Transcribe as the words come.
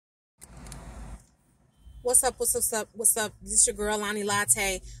What's up? What's up? What's up? This is your girl, Lani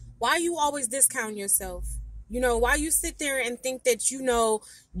Latte. Why you always discount yourself? Why you sit there and think that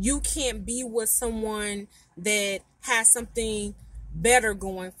you can't be with someone that has something better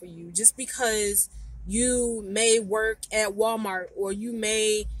going for you just because you may work at Walmart or you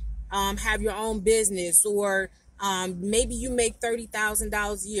may have your own business or maybe you make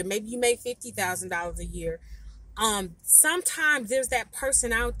 $30,000 a year, maybe you make $50,000 a year. Sometimes there's that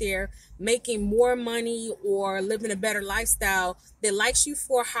person out there making more money or living a better lifestyle that likes you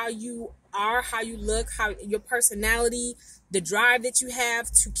for how you are, how you look, how your personality, the drive that you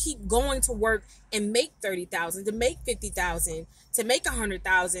have to keep going to work and make 30,000, to make 50,000, to make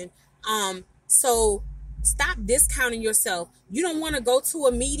 100,000. So stop discounting yourself. You don't want to go to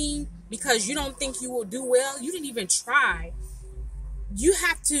a meeting because you don't think you will do well. You didn't even try. You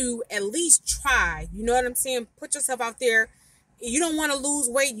have to at least try. You know what I'm saying? Put yourself out there. You don't want to lose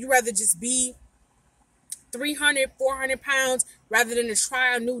weight. You rather just be 300, 400 pounds rather than to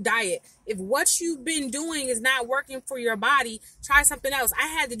try a new diet. If what you've been doing is not working for your body, try something else. I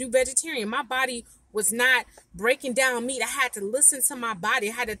had to do vegetarian. My body was not breaking down meat. I had to listen to my body.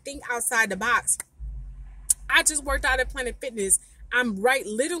 I had to think outside the box. I just worked out at Planet Fitness. I'm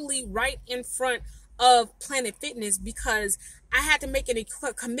literally right in front of Planet Fitness because I had to make a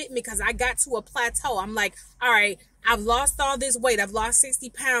commitment because I got to a plateau. I'm like, all right, I've lost all this weight. I've lost 60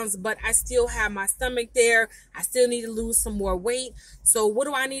 pounds, but I still have my stomach there. I still need to lose some more weight. So what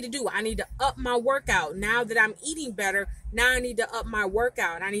do I need to do? I need to up my workout. Now that I'm eating better, now I need to up my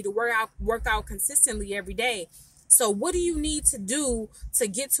workout. I need to work out consistently every day. So what do you need to do to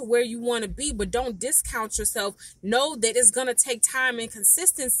get to where you want to be? But don't discount yourself. Know that it's going to take time and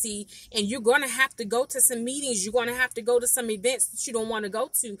consistency, and you're going to have to go to some meetings. You're going to have to go to some events that you don't want to go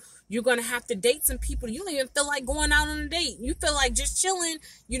to. You're going to have to date some people. You don't even feel like going out on a date. You feel like just chilling.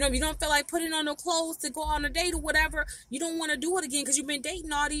 You don't feel like putting on no clothes to go on a date or whatever. You don't want to do it again because you've been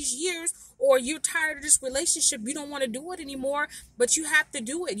dating all these years, or you're tired of this relationship. You don't want to do it anymore, but you have to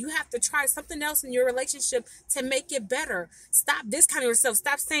do it. You have to try something else in your relationship to make it better. Stop discounting yourself.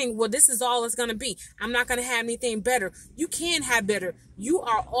 Stop saying, well, this is all it's going to be. I'm not going to have anything better. You can have better. You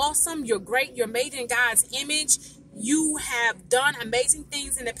are awesome. You're great. You're made in God's image. You have done amazing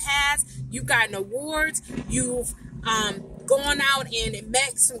things in the past. You've gotten awards. You've gone out and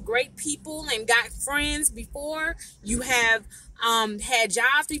met some great people and got friends before. You have had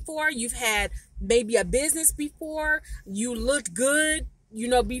jobs before. You've had maybe a business before. You looked good,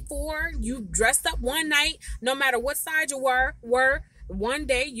 before. You dressed up one night, no matter what side you were one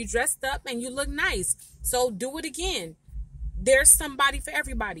day you dressed up and you look nice. So do it again. There's somebody for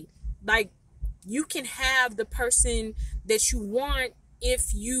everybody. Like, you can have the person that you want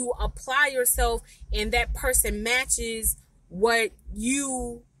if you apply yourself and that person matches what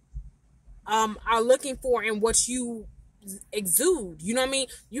you are looking for and what you exude. You know what I mean?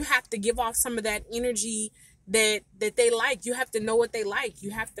 You have to give off some of that energy that they like. You have to know what they like. You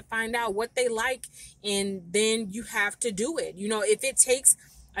have to find out what they like, and then you have to do it. If it takes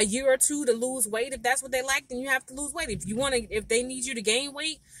a year or two to lose weight, if that's what they like, then you have to lose weight. If they need you to gain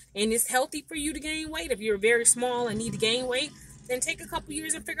weight and it's healthy for you to gain weight, if you're very small and need to gain weight, then take a couple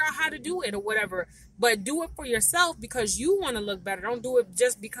years and figure out how to do it or whatever. But do it for yourself because you want to look better. Don't do it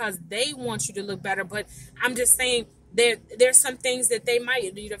just because they want you to look better. But I'm just saying there's some things that they might,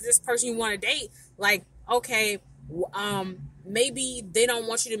 if this person you want to date, like, okay, maybe they don't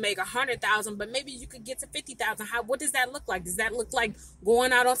want you to make 100,000, but maybe you could get to 50,000. What does that look like? Does that look like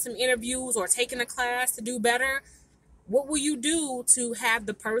going out on some interviews or taking a class to do better? What will you do to have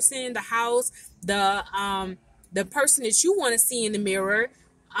the person, the house, the person that you want to see in the mirror?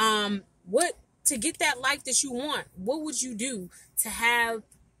 What to get that life that you want? What would you do to have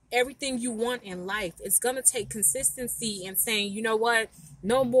everything you want in life? It's gonna take consistency and saying, you know what?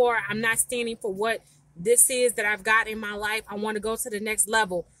 No more. I'm not standing for what this is that I've got in my life. I want to go to the next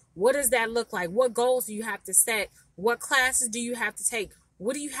level. What does that look like? What goals do you have to set? What classes do you have to take?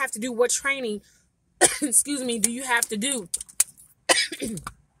 What do you have to do? What training, excuse me, do you have to do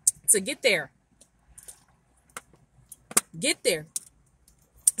to get there? Get there.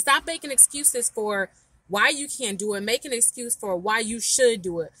 Stop making excuses for why you can't do it. Make an excuse for why you should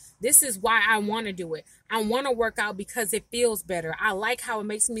do it. This is why I want to do it. I want to work out because it feels better. I like how it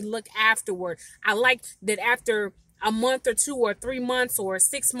makes me look afterward. I like that after a month or 2 or 3 months or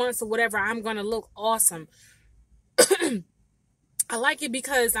 6 months or whatever, I'm going to look awesome. I like it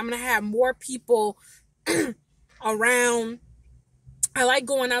because I'm going to have more people around. I like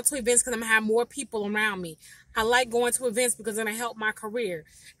going out to events because I'm going to have more people around me. I like going to events because it's going to help my career.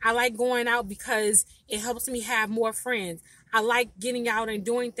 I like going out because it helps me have more friends. I like getting out and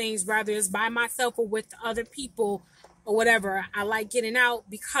doing things, whether it's by myself or with other people or whatever. I like getting out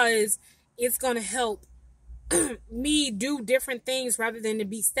because it's going to help me do different things rather than to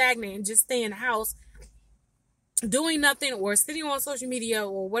be stagnant and just stay in the house doing nothing or sitting on social media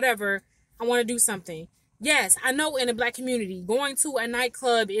or whatever. I want to do something. Yes, I know in the Black community, going to a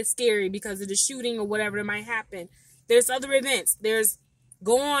nightclub is scary because of the shooting or whatever that might happen. There's other events. There's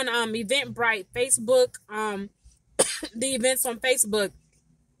go on Eventbrite, Facebook, the events on Facebook.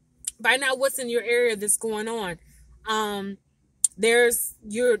 Find out what's in your area that's going on. There's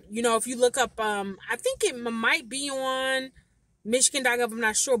if you look up, I think it might be on Michigan.gov, I'm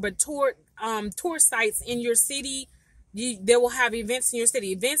not sure, but tour sites in your city. They will have events in your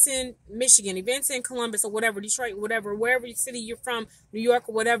city, events in Michigan, events in Columbus or whatever, Detroit, whatever, wherever city you're from, New York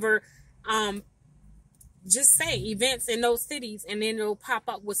or whatever. Just say events in those cities, and then it'll pop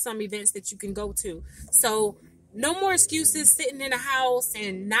up with some events that you can go to. So no more excuses sitting in a house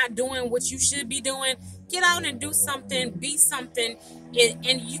and not doing what you should be doing. Get out and do something, be something.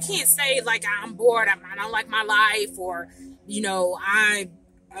 And you can't say like, I'm bored, I don't like my life, or I'm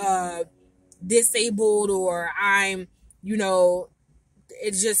disabled, or I'm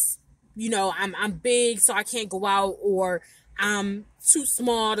it's just I'm big so I can't go out, or I'm too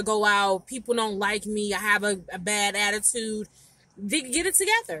small to go out, people don't like me, I have a bad attitude. Get it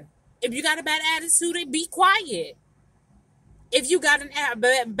together. If you got a bad attitude, be quiet. If you got a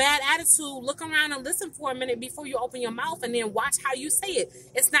bad attitude, look around and listen for a minute before you open your mouth, and then watch how you say it.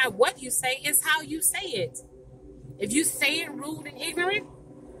 It's not what you say, it's how you say it. If you say it rude and ignorant,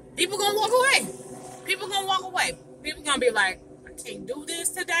 people gonna walk away. People gonna walk away. People gonna be like, I can't do this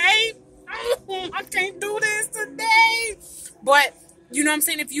today. I can't do this today. But you know what I'm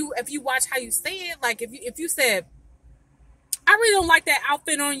saying? If you watch how you say it, like if you said, I really don't like that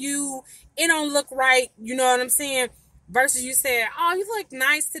outfit on you, it don't look right, you know what I'm saying? Versus you said, oh, you look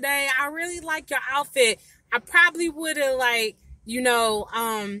nice today, I really like your outfit. I probably would have put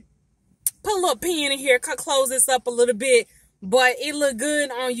a little pen in here, close this up a little bit, but it looked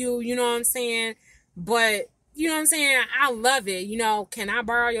good on you, you know what I'm saying? But, you know what I'm saying? I love it. Can I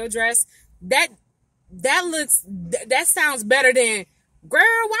borrow your dress? That sounds better than,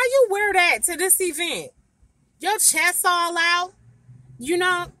 girl, why you wear that to this event? Your chest all out,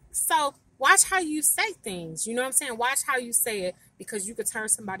 So watch how you say things, you know what I'm saying? Watch how you say it, because you could turn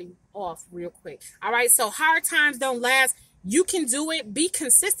somebody off real quick. All right, so hard times don't last. You can do it. Be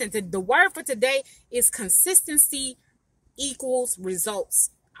consistent. The word for today is consistency equals results.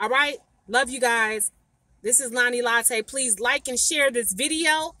 All right, love you guys. This is Lani Latte. Please like and share this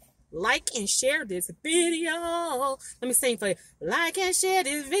video. Like and share this video. Let me sing for you. Like and share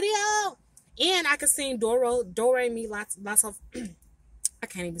this video. And I can sing do re mi lots of I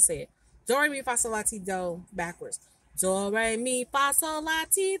can't even say it. Do re mi fa sol la ti do backwards. Do re mi fa sol la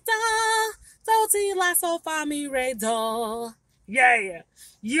ti do. Do ti la sol fa mi re do. Yeah.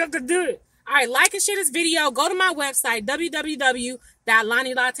 You can do it. All right, like and share this video. Go to my website,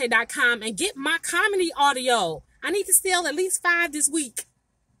 www.lanilatte.com, and get my comedy audio. I need to steal at least 5 this week.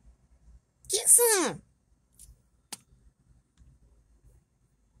 Get some.